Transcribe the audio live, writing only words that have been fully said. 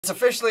It's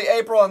officially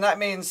April, and that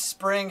means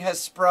spring has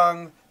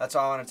sprung. That's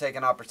why I want to take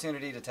an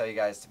opportunity to tell you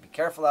guys to be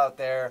careful out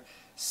there.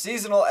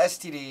 Seasonal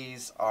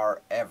STDs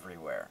are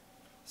everywhere.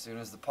 As soon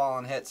as the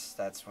pollen hits,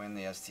 that's when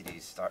the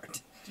STDs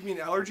start. Do you mean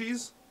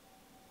allergies?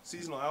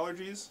 Seasonal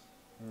allergies?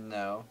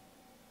 No.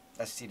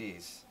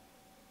 STDs.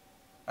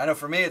 I know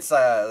for me it's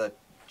the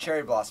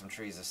cherry blossom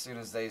trees. As soon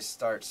as they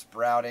start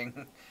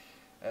sprouting,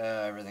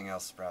 everything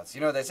else sprouts.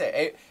 You know what they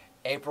say?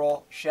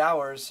 April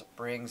showers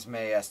brings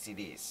May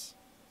STDs.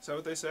 Is that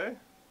what they say?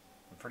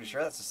 I'm pretty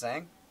sure that's the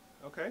saying.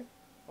 Okay,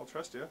 I'll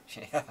trust you.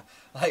 Yeah,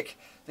 like,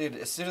 dude,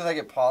 as soon as I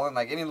get pollen,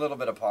 like any little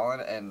bit of pollen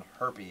and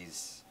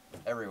herpes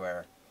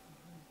everywhere.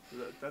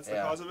 That's the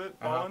cause of it?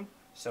 Pollen?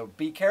 So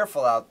be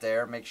careful out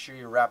there. Make sure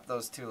you wrap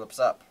those tulips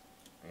up,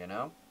 you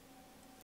know?